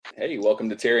Hey, welcome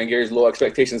to Terry and Gary's Low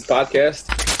Expectations podcast.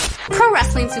 Pro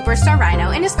wrestling superstar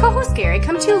Rhino and his co-host Gary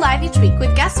come to you live each week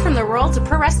with guests from the worlds of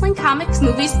pro wrestling, comics,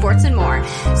 movies, sports, and more.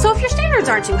 So if your standards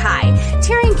aren't too high,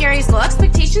 Terry and Gary's Low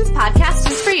Expectations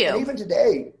podcast is for you. Even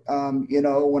today,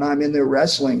 when I'm in there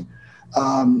wrestling,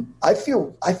 I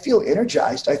feel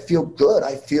energized. I feel good.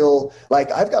 I feel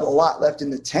like I've got a lot left in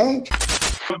the tank.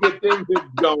 Get them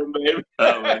going, baby.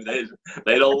 Oh, man,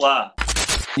 they don't lie.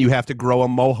 You have to grow a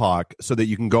mohawk so that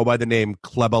you can go by the name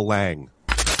Kleba Lang.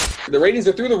 The ratings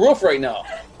are through the roof right now.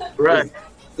 Right.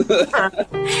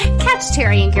 Catch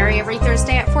Terry and Gary every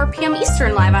Thursday at 4 p.m.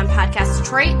 Eastern live on Podcast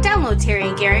Detroit. Download Terry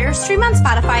and Gary or stream on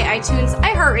Spotify, iTunes,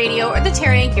 iHeartRadio, or the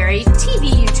Terry and Gary TV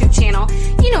YouTube channel.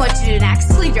 You know what to do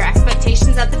next. Leave your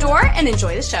expectations at the door and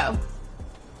enjoy the show.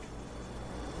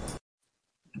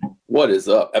 What is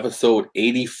up? Episode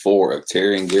 84 of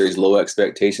Terry and Gary's Low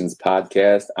Expectations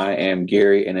podcast. I am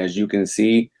Gary, and as you can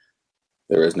see,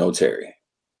 there is no Terry.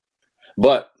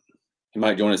 But he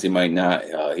might join us, he might not.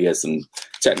 He has some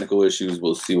technical issues.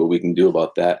 We'll see what we can do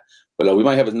about that. But we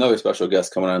might have another special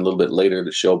guest coming on a little bit later in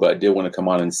the show. But I did want to come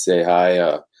on and say hi,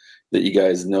 that you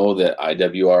guys know that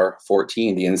IWR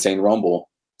 14, the Insane Rumble,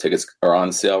 tickets are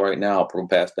on sale right now,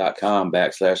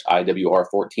 propass.com/IWR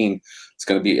 14. It's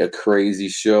going to be a crazy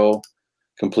show,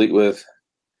 complete with,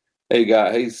 hey,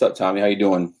 what's up, Tommy? How you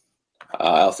doing?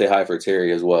 I'll say hi for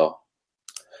Terry as well.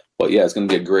 But, yeah, it's going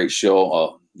to be a great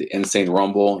show. The Insane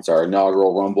Rumble. It's our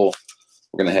inaugural Rumble.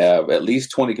 We're going to have at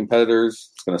least 20 competitors.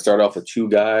 It's going to start off with two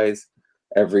guys,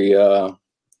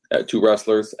 two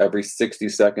wrestlers. Every 60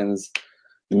 seconds,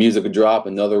 the music will drop.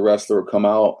 Another wrestler will come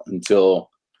out until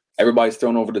everybody's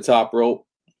thrown over the top rope,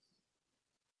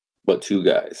 but two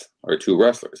guys, or two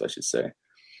wrestlers, I should say.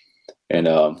 And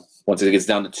once it gets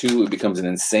down to two, it becomes an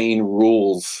insane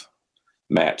rules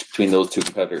match between those two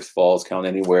competitors. Falls count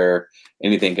anywhere.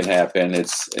 Anything can happen.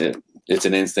 It's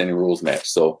an insane rules match.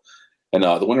 So, and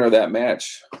the winner of that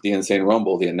match, the Insane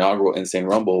Rumble, the inaugural Insane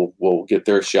Rumble, will get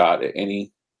their shot at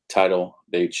any title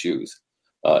they choose.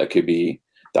 It could be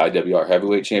the IWR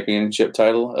Heavyweight Championship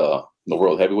title, the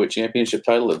World Heavyweight Championship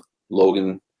title. If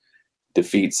Logan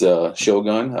defeats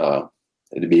Shogun,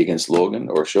 it'd be against Logan,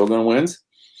 or Shogun wins,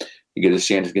 you get a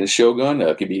chance against Shogun.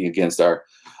 It could be against our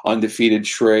undefeated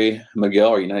Trey Miguel,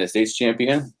 our United States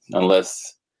champion,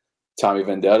 unless Tommy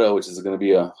Vendetta, which is going to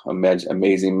be a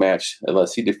amazing match,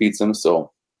 unless he defeats him.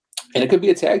 So, and it could be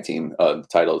a tag team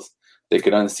titles. They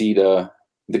could unseat the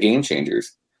Game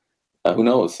Changers. Who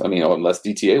knows? I mean, unless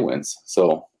DTA wins.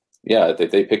 So, yeah,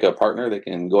 if they pick a partner, they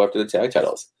can go after the tag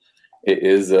titles.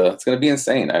 It's going to be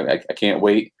insane. I can't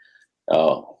wait.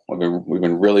 We've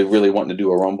been really, really wanting to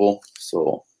do a Rumble,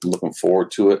 so I'm looking forward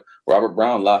to it. Robert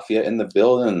Brown, Lafayette in the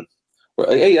building.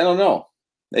 Hey, I don't know.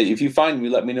 Hey, if you find me,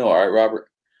 let me know. All right, Robert.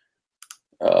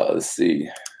 Let's see.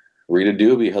 Rita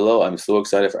Doobie, hello. I'm so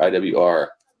excited for IWR.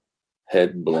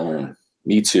 Head blown.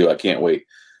 Me too. I can't wait.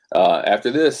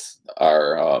 After this,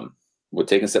 we're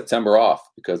taking September off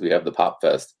because we have the Pop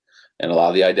Fest, and a lot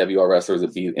of the IWR wrestlers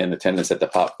will be in attendance at the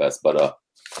Pop Fest. But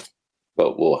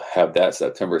we'll have that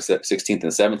September 16th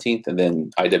and 17th, and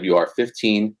then IWR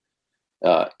 15,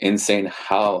 Insane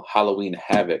Halloween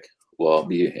Havoc will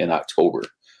be in October.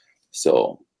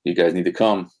 So you guys need to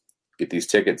come get these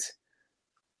tickets.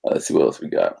 Let's see what else we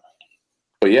got.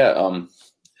 But yeah,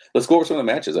 let's go over some of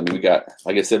the matches. I mean, we got,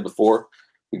 like I said before,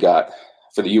 we got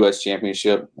for the U.S.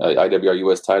 Championship, IWR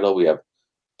U.S. title, we have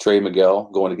Trey Miguel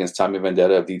going against Tommy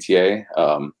Vendetta of DTA.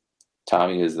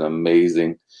 Tommy is an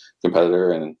amazing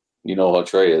competitor, and you know how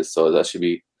Trey is, so that should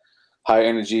be high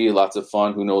energy, lots of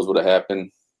fun. Who knows what'll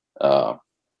happen? I'm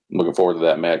looking forward to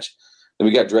that match. Then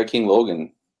we got Dread King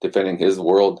Logan defending his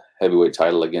world heavyweight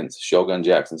title against Shogun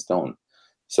Jackson Stone.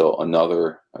 So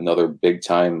another big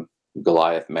time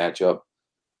Goliath matchup.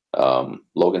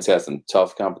 Logan's had some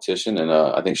tough competition, and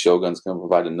I think Shogun's going to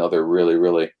provide another really,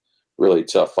 really, really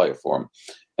tough fight for him.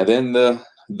 And then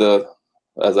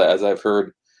as I've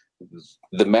heard,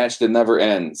 the match that never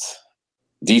ends,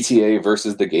 DTA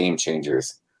versus the Game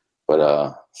Changers.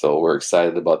 But so we're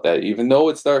excited about that, even though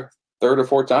it's their third or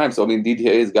fourth time. So I mean,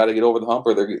 DTA has got to get over the hump,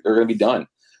 or they're going to be done.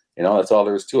 You know, that's all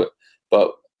there is to it.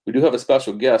 But we do have a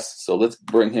special guest, so let's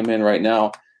bring him in right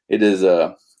now. It is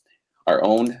our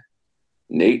own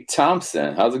Nate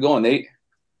Thompson. How's it going, Nate?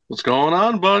 What's going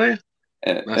on, buddy?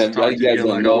 And nice to talk to you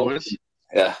like always.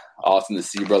 Yeah, awesome to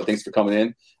see you, brother. Thanks for coming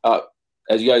in.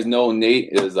 As you guys know, Nate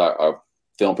is our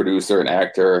film producer and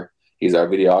actor. He's our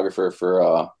videographer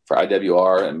for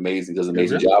IWR. Amazing, does an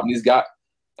amazing job. And he's got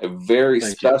a very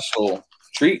special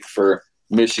treat for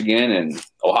Michigan and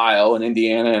Ohio and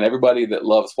Indiana and everybody that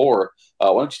loves horror. Why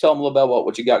don't you tell them a little bit about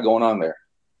what you got going on there?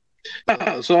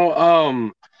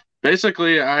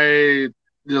 Basically, the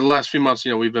last few months,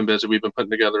 we've been busy. We've been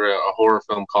putting together a horror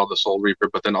film called The Soul Reaper,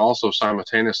 but then also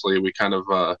simultaneously, we kind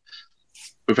of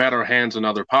we've had our hands in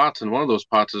other pots, and one of those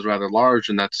pots is rather large,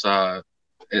 and that's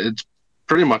it's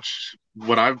pretty much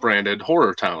what I've branded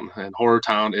Horror Town. And Horror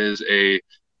Town is a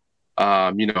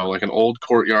like an old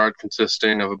courtyard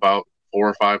consisting of about 4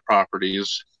 or 5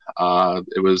 properties.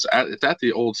 It's at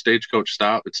the old Stagecoach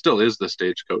stop. It still is the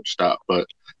Stagecoach stop, but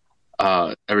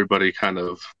everybody kind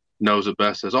of knows it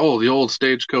best as, the old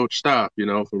Stagecoach stop,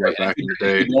 from right back in the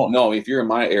day. You don't know, if you're in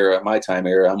my time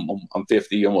era, I'm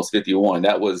 50, almost 51.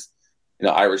 That was,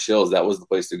 Irish Hills. That was the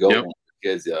place to go. Yep.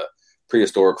 Kids,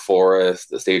 prehistoric forest,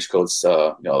 the Stagecoach,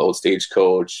 the old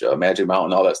Stagecoach, Magic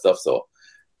Mountain, all that stuff. So,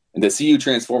 and to see you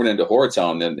transform it into Horror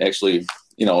Town and actually,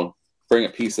 bring a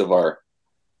piece of our,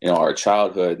 our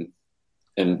childhood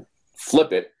and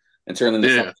flip it and turn it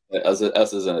into something us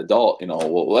as an adult,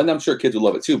 well, and I'm sure kids would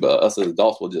love it too, but us as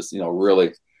adults will just,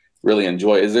 really, really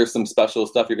enjoy it. Is there some special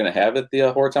stuff you're going to have at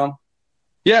the Horror Town?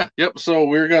 Yeah. Yep. So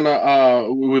we're going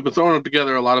to, we've been throwing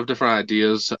together a lot of different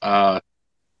ideas.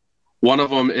 One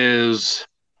of them is,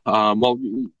 I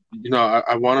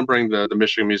want to bring the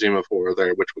Michigan Museum of Horror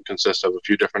there, which would consist of a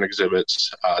few different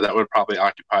exhibits. That would probably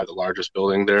occupy the largest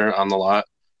building there on the lot.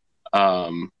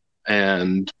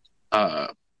 And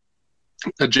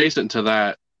adjacent to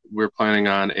that, we're planning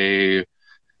on a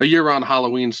year-round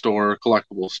Halloween store,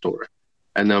 collectible store,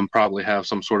 and then probably have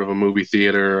some sort of a movie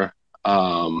theater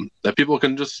that people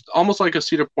can just, almost like a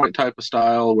Cedar Point type of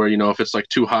style where, if it's like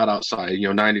too hot outside,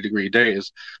 90-degree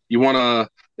days,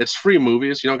 it's free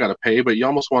movies, you don't got to pay, but you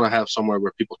almost want to have somewhere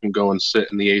where people can go and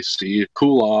sit in the AC,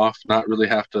 cool off, not really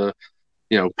have to,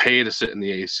 pay to sit in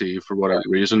the AC for whatever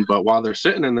reason. But while they're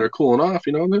sitting in there cooling off,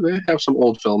 they have some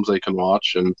old films they can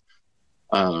watch, and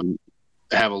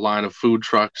have a line of food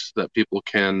trucks that people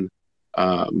can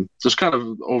just kind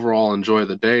of overall enjoy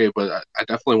the day. But I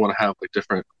definitely want to have like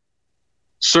different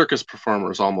circus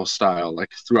performers almost style,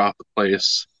 like throughout the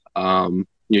place. You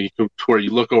can, where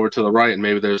you look over to the right and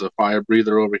maybe there's a fire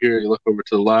breather over here. You look over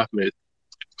to the left, maybe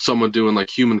someone doing like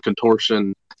human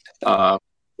contortion.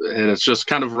 And it's just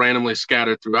kind of randomly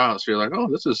scattered throughout. So you're like,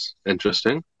 this is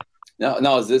interesting.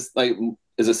 Now, is this like,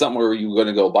 is it something where you're going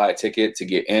to go buy a ticket to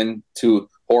get into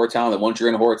Horror Town, and once you're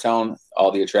in Horror Town,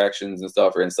 all the attractions and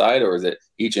stuff are inside, or is it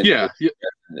each?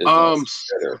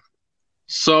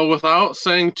 So without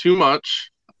saying too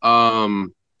much,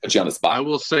 put you on the spot. I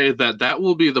will say that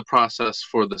will be the process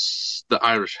for the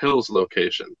Irish Hills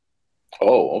location.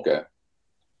 Oh, okay.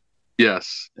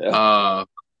 Yes. Yeah.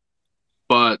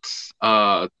 But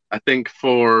I think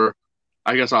I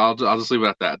guess I'll just leave it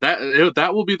at that.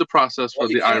 That will be the process for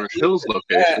the Irish Hills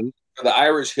location. For the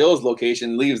Irish Hills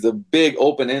location leaves the big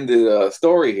open-ended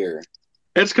story here.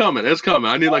 It's coming.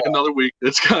 I need like another week.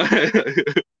 It's coming.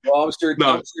 Well, I'm sure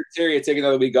Terry will take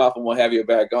another week off, and we'll have you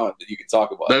back on, that you can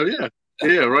talk about it.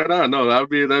 Yeah, right on. No,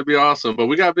 that'd be awesome. But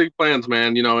we got big plans,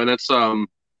 man. And it's all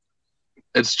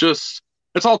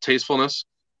tastefulness.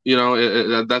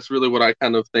 That's really what I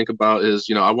kind of think about is,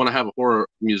 I want to have a horror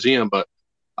museum, but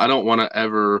I don't want to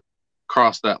ever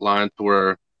cross that line to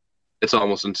where it's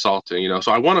almost insulting,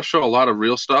 So I want to show a lot of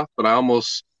real stuff, but I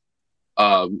almost,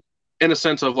 in a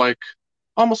sense of like,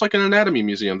 almost like an anatomy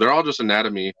museum. They're all just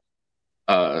anatomy,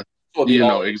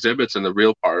 exhibits in the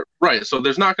real part. Right. So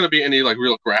there's not going to be any like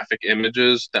real graphic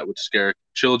images that would scare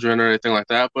children or anything like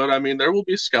that. But I mean, there will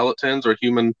be skeletons or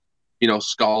human,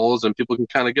 skulls, and people can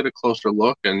kind of get a closer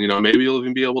look, and, maybe you'll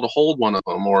even be able to hold one of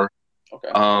them, or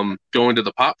going to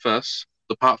the Pop Fest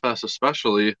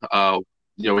especially,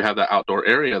 we have that outdoor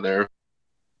area there.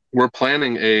 We're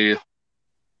planning a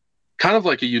kind of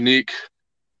like a unique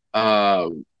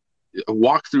walkthrough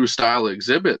style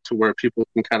exhibit to where people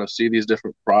can kind of see these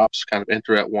different props, kind of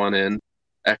enter at one end,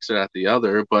 exit at the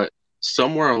other. But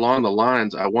somewhere along the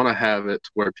lines, I want to have it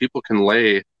where people can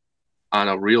lay on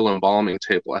a real embalming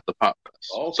table at the Pop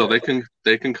Fest. Okay. So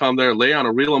they can come there, lay on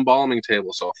a real embalming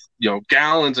table. So,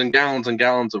 gallons and gallons and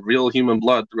gallons of real human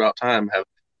blood throughout time have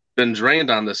been drained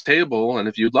on this table. And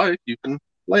if you'd like, you can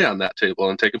lay on that table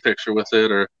and take a picture with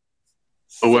it, or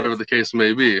whatever the case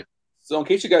may be. So in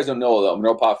case you guys don't know, the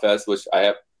Monroe Pop Fest, which I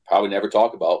have probably never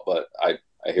talked about, but I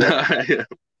hear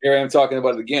Here I am talking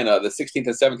about it again. The 16th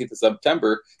and 17th of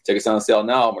September. Tickets on sale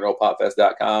now.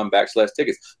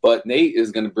 MonroePopFest.com/tickets. But Nate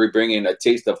is going to be bringing a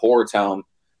taste of Horror Town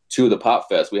to the Pop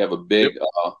Fest. We have a big,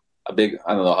 I don't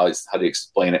know how to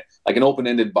explain it, like an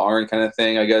open-ended barn kind of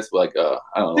thing, I guess. Like I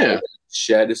don't know, like a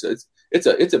shed. It's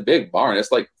a big barn.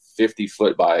 It's like 50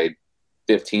 foot by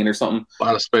 15 or something. A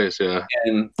lot of space, yeah.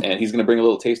 And he's going to bring a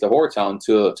little taste of Horror Town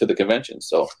to the convention.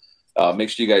 So Make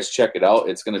sure you guys check it out.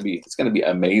 It's gonna be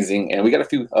amazing. And we got a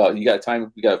few. You got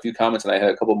time? We got a few comments, and I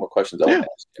had a couple more questions I want to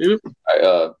ask you.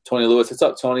 All right, Tony Lewis, what's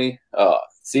up, Tony?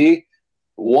 See,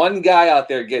 one guy out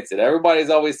there gets it. Everybody's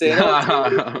always saying,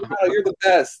 "Oh, you're the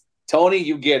best." Tony,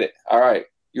 you get it. All right,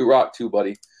 you rock too,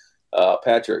 buddy.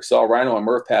 Patrick saw Rhino and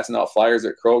Murph passing out flyers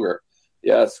at Kroger.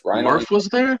 Yes, Rhino. Murph was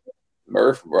there.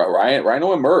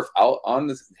 Rhino and Murph out on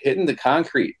this, hitting the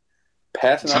concrete,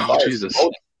 passing out flyers. Jesus.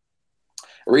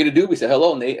 Rita Doobie said,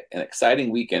 "Hello, Nate. An exciting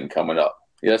weekend coming up."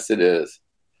 Yes, it is.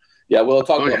 Yeah, we'll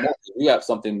talk about more. You have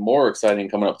something more exciting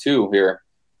coming up too here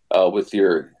with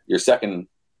your second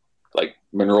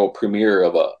Monroe premiere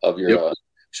of your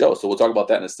show. So we'll talk about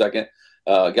that in a second.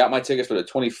 Got my tickets for the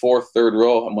 24th, third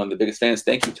row. I'm one of the biggest fans.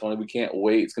 Thank you, Tony. We can't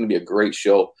wait. It's going to be a great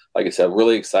show. Like I said,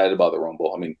 really excited about the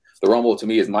Rumble. I mean, the Rumble to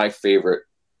me is my favorite,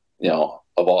 of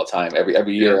all time.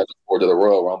 Every year I look forward to the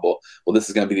Royal Rumble. Well, this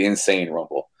is going to be the insane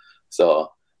Rumble.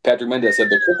 So Patrick Mendez said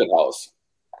the Cricket House.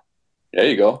 There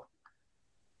you go.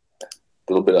 A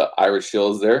little bit of Irish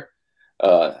chills there.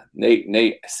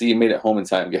 Nate, I see you made it home in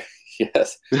time.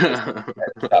 Yes. I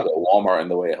was at Walmart on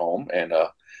the way home, and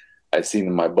I've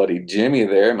seen my buddy Jimmy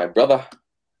there, my brother.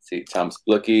 See Tom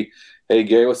Splicky. Hey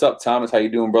Gary, what's up, Thomas? How you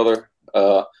doing, brother?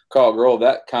 Carl Grove,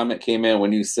 that comment came in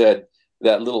when you said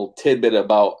that little tidbit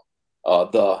about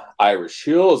the Irish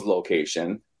Hills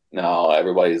location. Now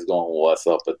everybody's going, what's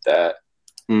up with that?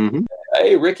 Mm-hmm.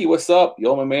 Hey Ricky, what's up?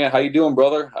 Yo, my man, how you doing,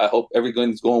 brother? I hope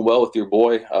everything's going well with your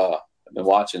boy. I've been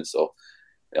watching, so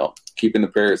keep in the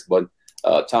prayers, bud.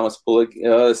 Thomas Pullick,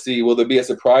 let's see, will there be a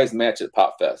surprise match at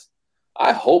Pop Fest?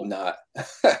 I hope not.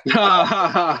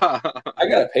 I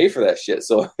gotta pay for that shit.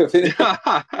 So,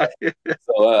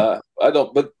 I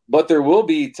don't. But there will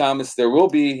be, Thomas. There will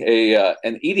be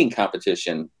an eating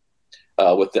competition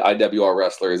with the IWR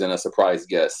wrestlers and a surprise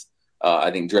guest.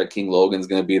 I think Dread King Logan's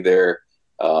going to be there.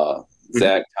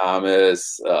 Zach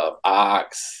Thomas,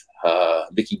 Ox,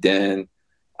 Vicky Den.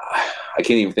 I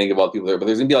can't even think about people there, but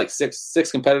there's gonna be like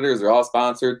six competitors. They're all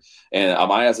sponsored, and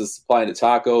Amayas is supplying the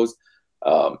tacos.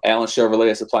 Allen Chevrolet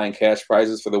is supplying cash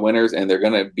prizes for the winners, and they're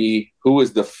gonna be who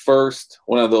is the first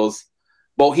one of those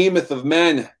behemoth of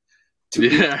men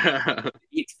to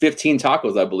eat 15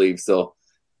 tacos, I believe. So,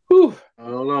 whew. I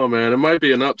don't know, man. It might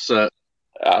be an upset.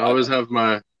 I always have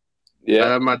my I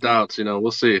have my doubts.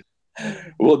 We'll see.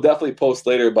 We'll definitely post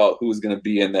later about who's gonna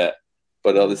be in that.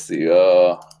 But let's see.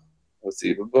 Let's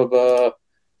see.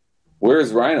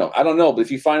 Where's Rhino? I don't know, but if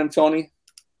you find him, Tony,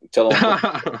 tell him.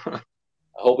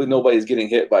 Hopefully nobody's getting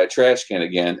hit by a trash can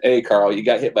again. Hey, Carl, you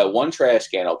got hit by one trash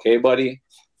can, okay, buddy?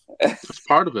 That's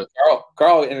part of it.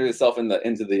 Carl entered himself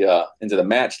into the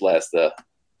match last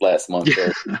month.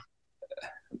 There.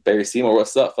 Barry Seymour,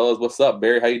 what's up, fellas? What's up,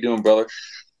 Barry? How you doing, brother?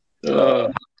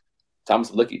 Thomas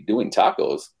Licky doing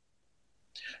tacos.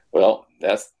 Well,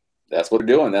 that's what we're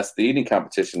doing. That's the eating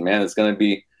competition, man. It's gonna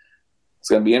be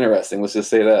interesting. Let's just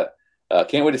say that.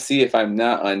 Can't wait to see if I'm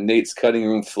not on Nate's cutting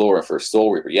room floor for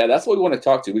Soul Reaper. Yeah, that's what we want to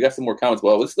talk to. We got some more comments.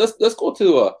 Well, let's go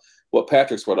to what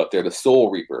Patrick's brought up there, the Soul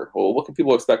Reaper. Well, what can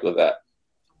people expect with that?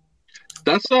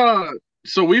 That's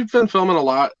so we've been filming a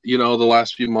lot, the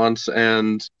last few months,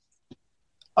 and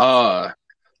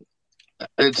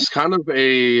it's kind of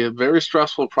a very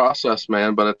stressful process,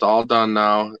 man. But it's all done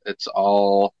now. It's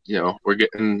all we're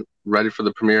getting ready for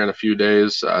the premiere in a few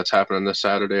days. It's happening this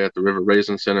Saturday at the River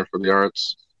Raisin Center for the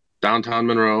Arts, downtown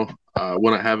Monroe.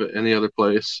 Wouldn't have it any other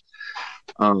place.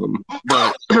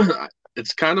 But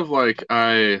it's kind of like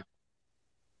last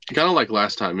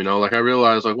time, I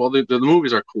realized well, the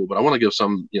movies are cool, but I want to give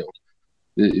some,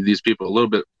 these people a little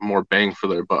bit more bang for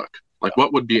their buck. Like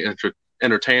what would be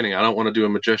entertaining? I don't want to do a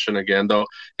magician again, though,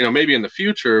 maybe in the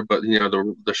future, but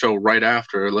the show right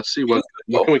after, let's see what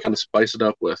can we kind of spice it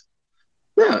up with.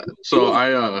 Yeah. So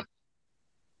I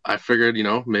figured,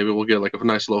 maybe we'll get like a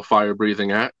nice little fire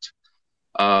breathing act.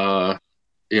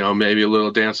 Maybe a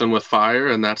little dancing with fire,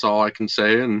 and that's all I can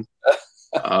say. And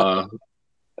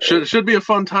should be a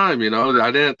fun time.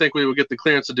 I didn't think we would get the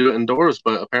clearance to do it indoors,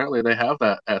 but apparently they have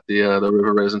that at the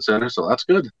River Raisin Center, so that's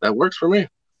good. That works for me.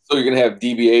 So you're gonna have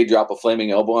DBA drop a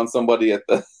flaming elbow on somebody at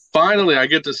the. Finally, I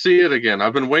get to see it again.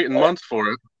 I've been waiting months for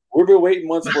it. We've been waiting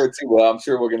months for it too. Well, I'm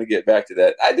sure we're going to get back to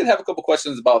that. I did have a couple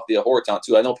questions about the Horror Town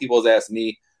too. I know people have asked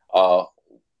me,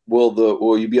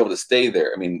 will you be able to stay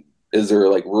there? I mean, is there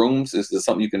like rooms? Is there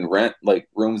something you can rent, like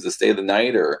rooms to stay the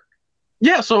night, or?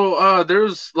 Yeah, so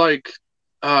there's like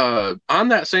on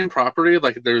that same property,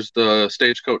 like there's the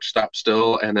Stagecoach Stop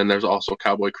Still, and then there's also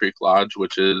Cowboy Creek Lodge,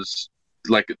 which is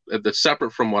like it's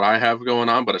separate from what I have going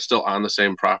on, but it's still on the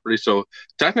same property. So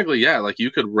technically, yeah, like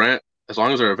you could rent. As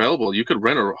long as they're available, you could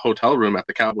rent a hotel room at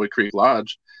the Cowboy Creek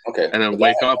Lodge, Okay. and then But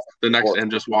wake that- up the next Horror.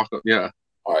 and just walk up. Yeah,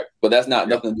 All right, but that's not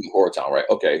nothing to do with Horror Town, right?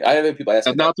 Okay, I have people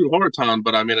asking. not through Horror Town,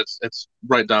 but I mean it's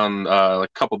right down like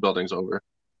a couple buildings over.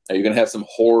 Are you gonna have some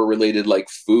horror related like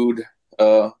food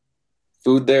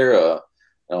there?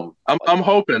 I'm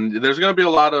hoping there's going to be a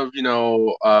lot of,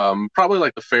 probably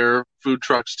like the fair food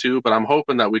trucks too, but I'm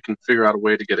hoping that we can figure out a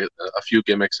way to get a few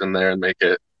gimmicks in there and make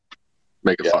it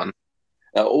Yeah. fun.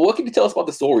 What can you tell us about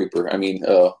the Soul Reaper? I mean,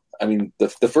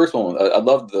 the first one, I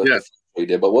loved the first one you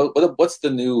did, but what's the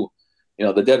new?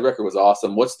 The Dead Record was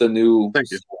awesome. What's the new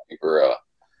Thank you. Soul Reaper?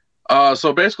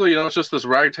 So basically, it's just this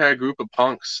ragtag group of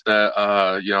punks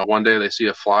that, one day they see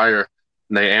a flyer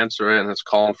and they answer it, and it's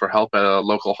calling for help at a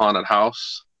local haunted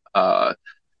house. $50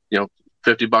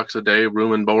 a day,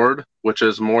 room and board, which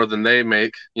is more than they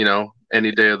make,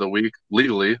 any day of the week,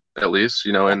 legally at least,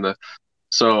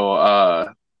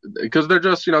 because they're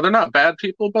just, they're not bad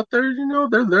people, but they're,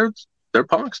 they're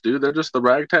punks, dude. They're just the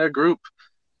ragtag group.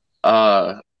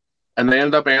 And they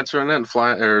end up answering it and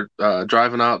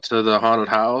driving out to the haunted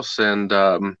house, and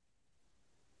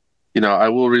I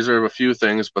will reserve a few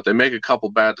things, but they make a couple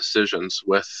bad decisions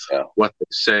with what they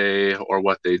say or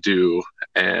what they do,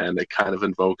 and it kind of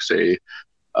invokes a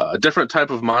different type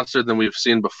of monster than we've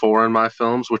seen before in my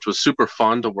films, which was super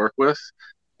fun to work with.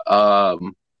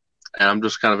 And I'm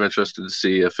just kind of interested to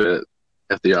see if the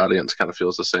audience kind of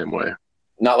feels the same way.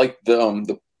 Not like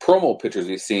the promo pictures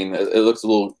we've seen. It looks a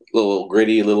little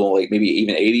gritty, a little like maybe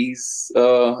even 80s.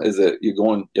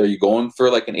 Are you going for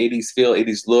like an 80s feel,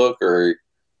 80s look, or?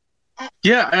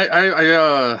 Yeah,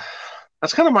 I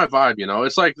that's kind of my vibe,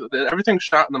 It's like everything's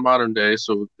shot in the modern day,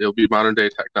 so it'll be modern day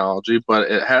technology, but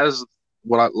it has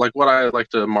what I like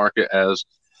to market as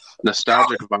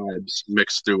nostalgic vibes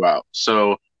mixed throughout.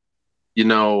 So,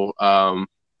 the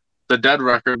Dead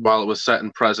Record, while it was set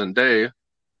in present day,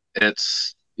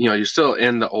 it's you're still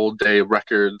in the old day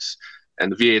records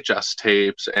and the VHS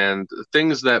tapes and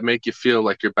things that make you feel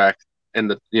like you're back in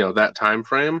the that time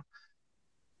frame,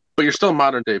 but you're still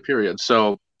modern day period.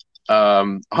 So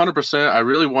 100%, I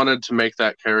really wanted to make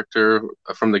that character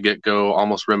from the get-go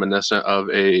almost reminiscent of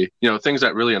things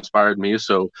that really inspired me.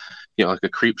 So like a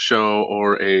Creep Show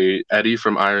or a Eddie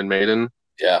from Iron Maiden.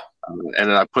 Yeah. And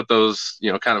then I put those,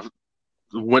 kind of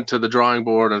went to the drawing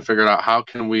board and figured out how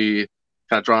can we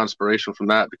kind of draw inspiration from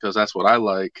that, because that's what I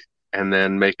like, and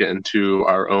then make it into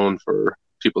our own for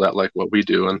people that like what we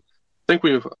do. And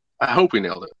I hope we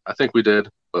nailed it. I think we did,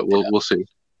 but we'll see.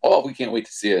 Oh, we can't wait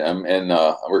to see it, and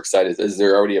we're excited. Is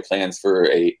there already plans for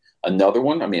another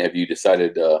one? I mean, have you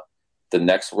decided the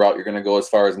next route you're going to go as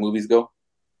far as movies go?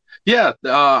 Yeah,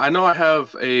 I know I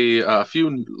have a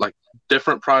few like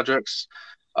different projects.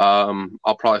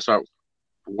 I'll probably start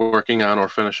working on or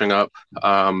finishing up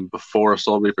before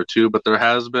Soul Reaper 2, but there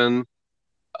has been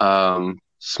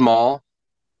small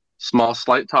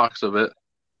slight talks of it,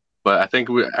 but I think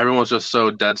everyone's just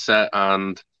so dead set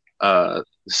on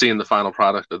seeing the final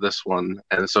product of this one,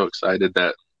 and so excited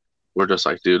that we're just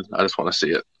like, dude, I just want to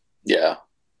see it. Yeah,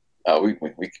 we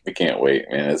can't wait,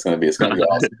 man. It's gonna be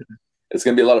awesome. It's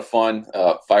gonna be a lot of fun.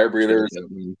 Fire breathers.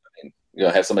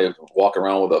 Have somebody walk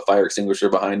around with a fire extinguisher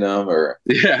behind them, or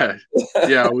yeah.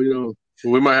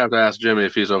 We might have to ask Jimmy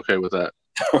if he's okay with that.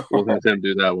 We'll have him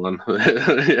do that one.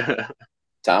 Yeah.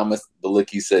 Thomas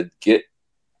Balicki said, "Get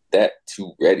that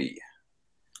to ready."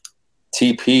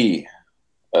 TP,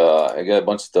 I got a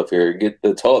bunch of stuff here. Get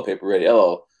the toilet paper ready.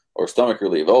 Hello. Or stomach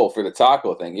relief. Oh, for the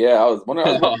taco thing. Yeah, I was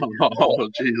wondering. Oh,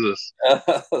 Jesus.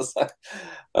 I was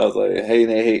like,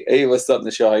 hey, what's up,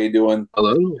 Nichelle? How you doing?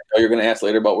 Hello. You're going to ask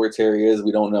later about where Terry is.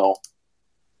 We don't know.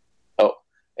 Oh,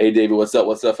 hey, David, what's up?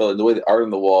 What's up, fella? The way the art on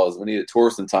the walls. We need a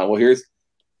tour sometime. Well, here's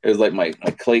like my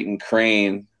Clayton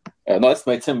Crane. No, that's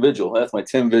my Tim Vigil. That's my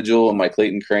Tim Vigil and my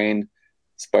Clayton Crane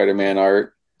Spider-Man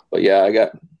art. But yeah, I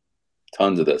got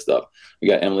tons of that stuff. We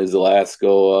got Emily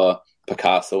Zelasco,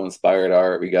 Picasso-inspired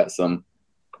art. We got some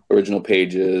original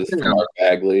pages from Mark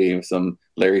Bagley, some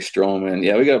Larry Stroman.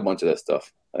 Yeah, we got a bunch of that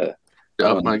stuff.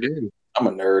 My game. I'm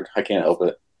a nerd. I can't help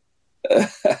it.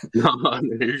 No,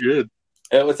 you're good.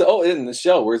 In the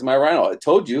show. Where's my rhino? I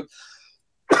told you.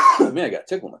 Man, I got a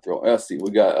tickle in my throat. Let's see.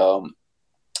 We got,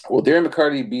 will Darren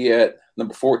McCarty be at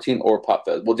number 14 or Pop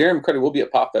Fest? Well, Darren McCarty will be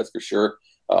at Pop Fest for sure.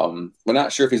 We're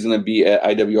not sure if he's going to be at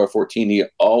IWR 14. He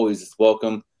always is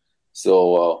welcome.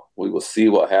 So we will see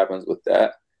what happens with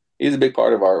that. He's a big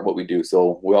part of what we do,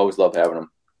 so we always love having him.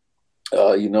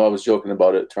 I was joking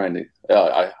about it, trying to.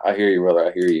 I hear you, brother.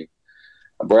 I hear you,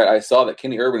 Brett. I saw that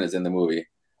Kenny Urban is in the movie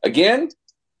again.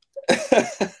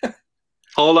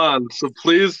 Hold on. So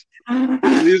please, for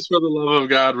the love of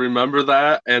God, remember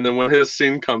that, and then when his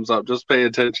scene comes up, just pay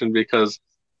attention, because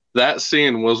that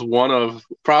scene was one of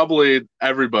probably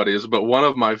everybody's, but one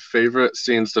of my favorite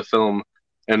scenes to film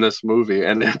in this movie.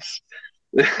 And it's,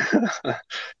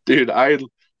 dude, I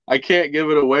can't give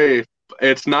it away.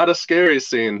 It's not a scary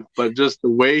scene, but just the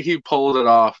way he pulled it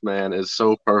off, man, is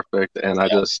so perfect. And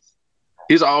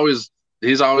he's always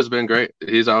been great.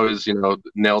 He's always,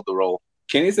 nailed the role.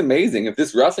 Kenny's amazing. If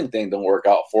this wrestling thing don't work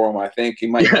out for him, I think he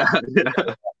might have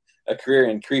a career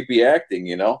in creepy acting,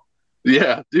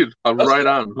 Yeah, dude, I'm right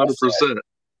on, 100%.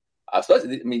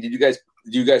 Especially, did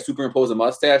you guys superimpose a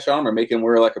mustache on him, or make him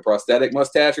wear like a prosthetic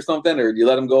mustache or something, or do you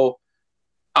let him go?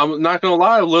 I'm not gonna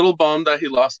lie, a little bummed that he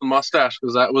lost the mustache,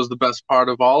 because that was the best part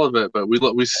of all of it. But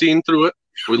we seen through it,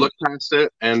 we looked past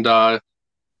it, and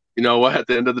you know what? At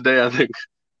the end of the day, I think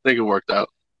it worked out.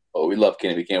 Oh, we love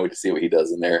Kenny. We can't wait to see what he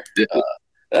does in there. Yeah.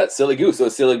 That's Silly Goose. So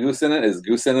is Silly Goose in it? Is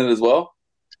Goose in it as well?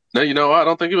 No, you know what? I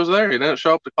don't think he was there. He didn't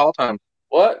show up to call time.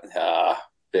 What?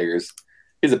 Figures.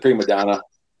 He's a prima donna.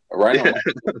 Rhino.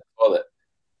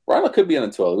 Rhino could be in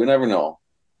the toilet. We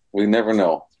never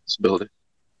know. Possibility.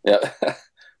 Yeah.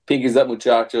 Pinkies up,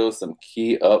 muchachos. Some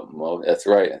key up. That's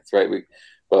right.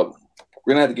 But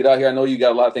we're gonna have to get out here. I know you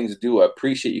got a lot of things to do. I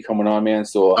appreciate you coming on, man.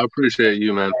 So I appreciate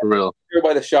you, man, for real.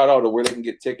 Everybody, a shout out of where they can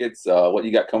get tickets. What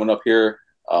you got coming up here?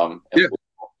 Yeah.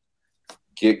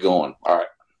 Get going. All right.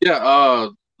 Yeah.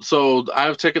 So I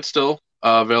have tickets still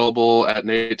available at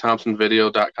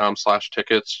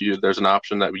NateThompsonVideo.com/tickets. There's an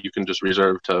option that you can just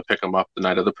reserve to pick them up the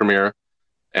night of the premiere,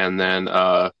 and then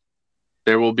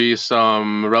there will be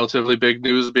some relatively big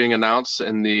news being announced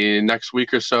in the next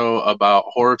week or so about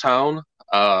Horror Town.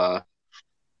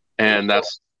 And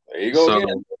that's there you go. So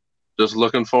again. Just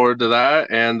looking forward to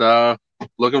that, and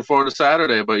looking forward to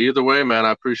Saturday. But either way, man,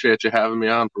 I appreciate you having me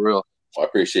on, for real. I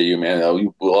appreciate you, man.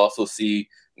 We'll also see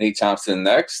Nate Thompson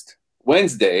next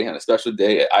Wednesday on a special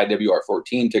day at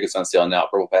IWR14. Tickets on sale now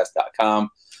at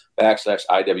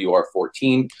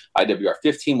purplepass.com/IWR14.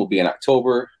 IWR15 will be in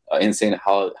October. Insane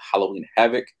Halloween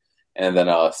Havoc. And then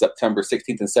September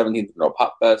 16th and 17th, Monroe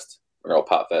Pop Fest.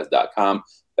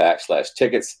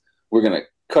 MonroePopFest.com/tickets. We're going to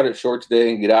cut it short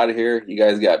today and get out of here. You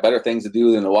guys got better things to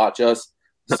do than to watch us.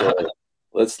 So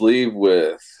let's leave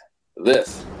with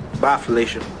this. Bye,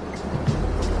 Felicia.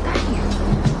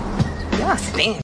 Y'all stink.